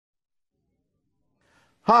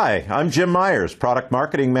Hi, I'm Jim Myers, Product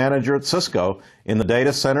Marketing Manager at Cisco in the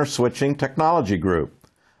Data Center Switching Technology Group.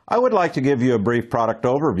 I would like to give you a brief product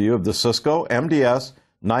overview of the Cisco MDS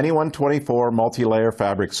 9124 Multilayer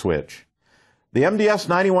Fabric Switch. The MDS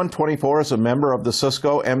 9124 is a member of the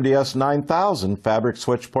Cisco MDS 9000 Fabric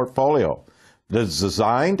Switch portfolio that is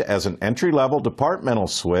designed as an entry-level departmental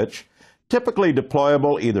switch, typically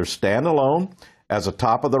deployable either standalone, as a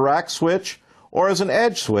top-of-the-rack switch, or as an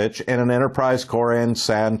edge switch in an enterprise core and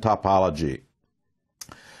SAN topology.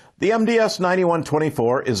 The MDS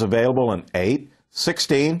 9124 is available in 8,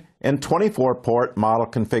 16, and 24 port model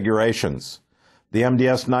configurations. The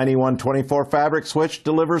MDS 9124 fabric switch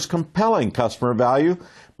delivers compelling customer value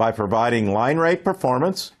by providing line rate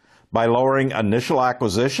performance, by lowering initial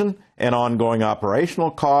acquisition and ongoing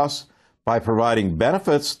operational costs, by providing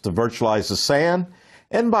benefits to virtualize the SAN,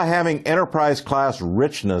 and by having enterprise-class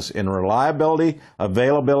richness in reliability,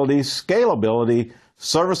 availability, scalability,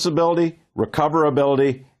 serviceability,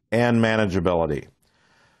 recoverability, and manageability.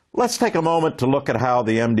 Let's take a moment to look at how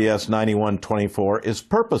the MDS 9124 is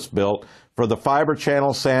purpose-built for the fiber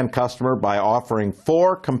channel SAN customer by offering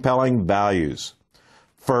 4 compelling values.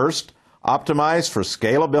 First, optimize for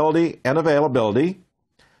scalability and availability.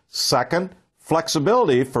 Second,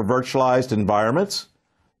 flexibility for virtualized environments.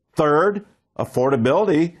 Third,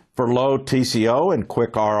 affordability for low TCO and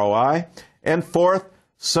quick ROI. And fourth,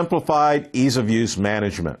 simplified ease-of-use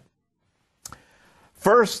management.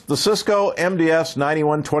 First, the Cisco MDS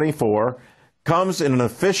 9124 comes in an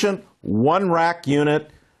efficient one-rack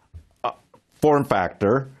unit form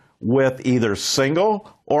factor with either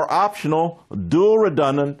single or optional dual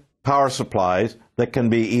redundant power supplies that can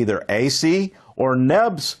be either AC or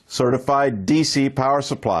NEBS certified DC power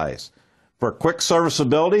supplies for quick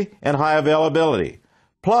serviceability and high availability.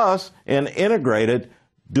 Plus, an integrated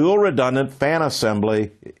dual redundant fan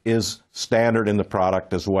assembly is standard in the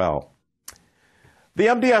product as well. The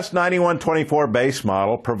MDS 9124 base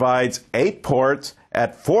model provides 8 ports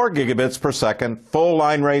at 4 gigabits per second full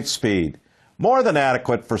line rate speed, more than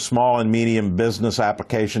adequate for small and medium business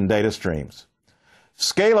application data streams.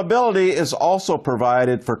 Scalability is also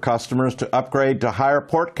provided for customers to upgrade to higher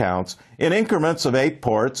port counts in increments of 8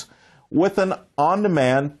 ports with an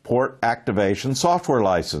on-demand port activation software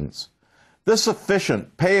license. This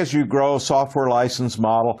efficient pay-as-you-grow software license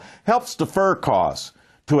model helps defer costs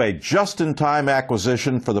to a just-in-time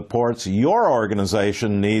acquisition for the ports your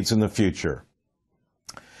organization needs in the future.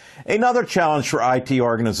 Another challenge for IT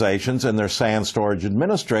organizations and their SAN storage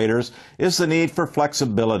administrators is the need for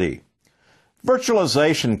flexibility.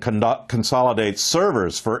 Virtualization consolidates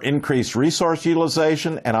servers for increased resource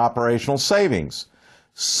utilization and operational savings.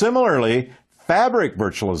 Similarly, fabric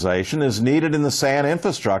virtualization is needed in the SAN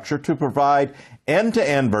infrastructure to provide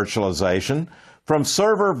end-to-end virtualization from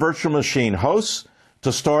server virtual machine hosts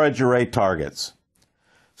to storage array targets.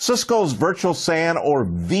 Cisco's Virtual SAN or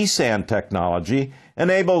vSAN technology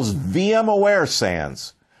enables VM-aware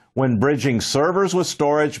SANs when bridging servers with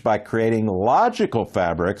storage by creating logical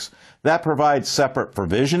fabrics that provide separate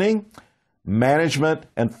provisioning, management,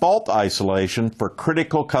 and fault isolation for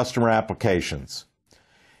critical customer applications.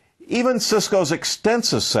 Even Cisco's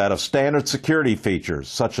extensive set of standard security features,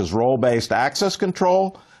 such as role-based access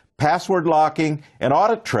control, password locking, and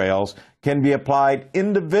audit trails, can be applied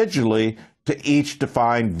individually to each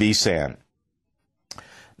defined vSAN.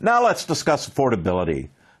 Now let's discuss affordability.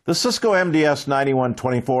 The Cisco MDS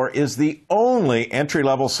 9124 is the only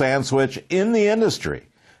entry-level SAN switch in the industry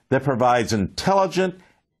that provides intelligent,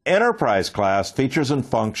 enterprise-class features and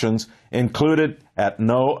functions included at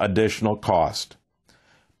no additional cost.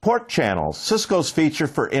 Port channels, Cisco's feature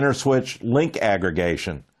for inter-switch link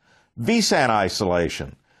aggregation, vSAN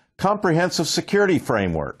isolation, comprehensive security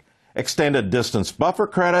framework, extended distance buffer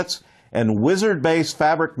credits, and wizard-based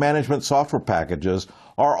fabric management software packages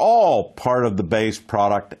are all part of the base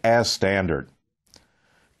product as standard.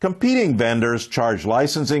 Competing vendors charge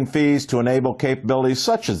licensing fees to enable capabilities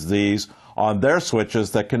such as these on their switches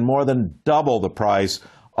that can more than double the price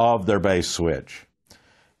of their base switch.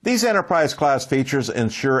 These enterprise-class features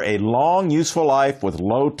ensure a long, useful life with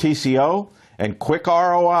low TCO and quick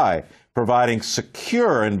ROI, providing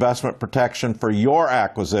secure investment protection for your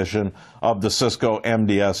acquisition of the Cisco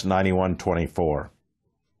MDS 9124.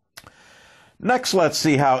 Next, let's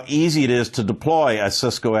see how easy it is to deploy a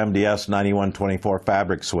Cisco MDS 9124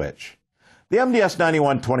 fabric switch. The MDS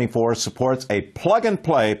 9124 supports a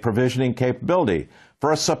plug-and-play provisioning capability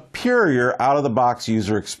for a superior out-of-the-box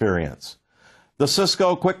user experience. The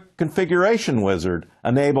Cisco Quick Configuration Wizard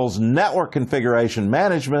enables network configuration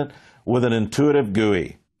management with an intuitive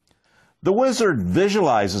GUI. The wizard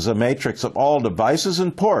visualizes a matrix of all devices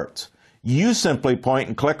and ports You simply point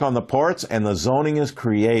and click on the ports and the zoning is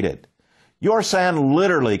created. Your SAN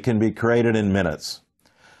literally can be created in minutes.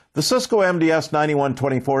 The Cisco MDS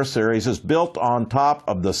 9124 series is built on top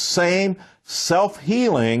of the same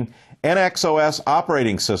self-healing NXOS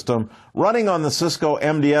operating system running on the Cisco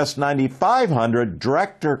MDS 9500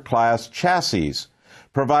 Director class chassis,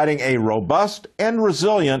 providing a robust and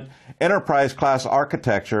resilient enterprise class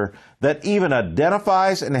architecture that even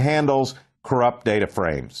identifies and handles corrupt data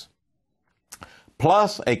frames.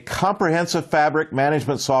 Plus, a comprehensive fabric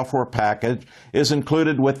management software package is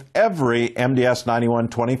included with every MDS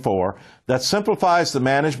 9124 that simplifies the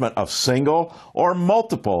management of single or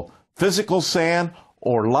multiple physical SAN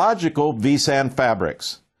or logical vSAN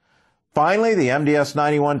fabrics. Finally, the MDS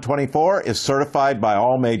 9124 is certified by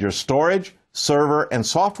all major storage, server, and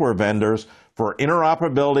software vendors for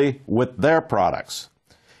interoperability with their products.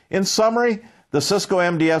 In summary, the Cisco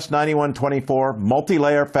MDS 9124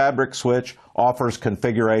 multi-layer fabric switch offers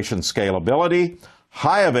configuration scalability,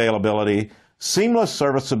 high availability, seamless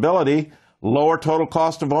serviceability, lower total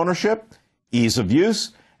cost of ownership, ease of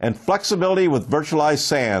use, and flexibility with virtualized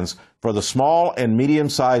SANs for the small and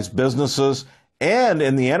medium-sized businesses and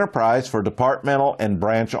in the enterprise for departmental and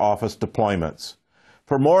branch office deployments.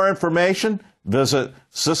 For more information, visit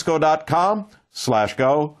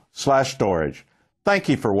cisco.com/go/storage. Thank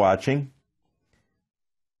you for watching.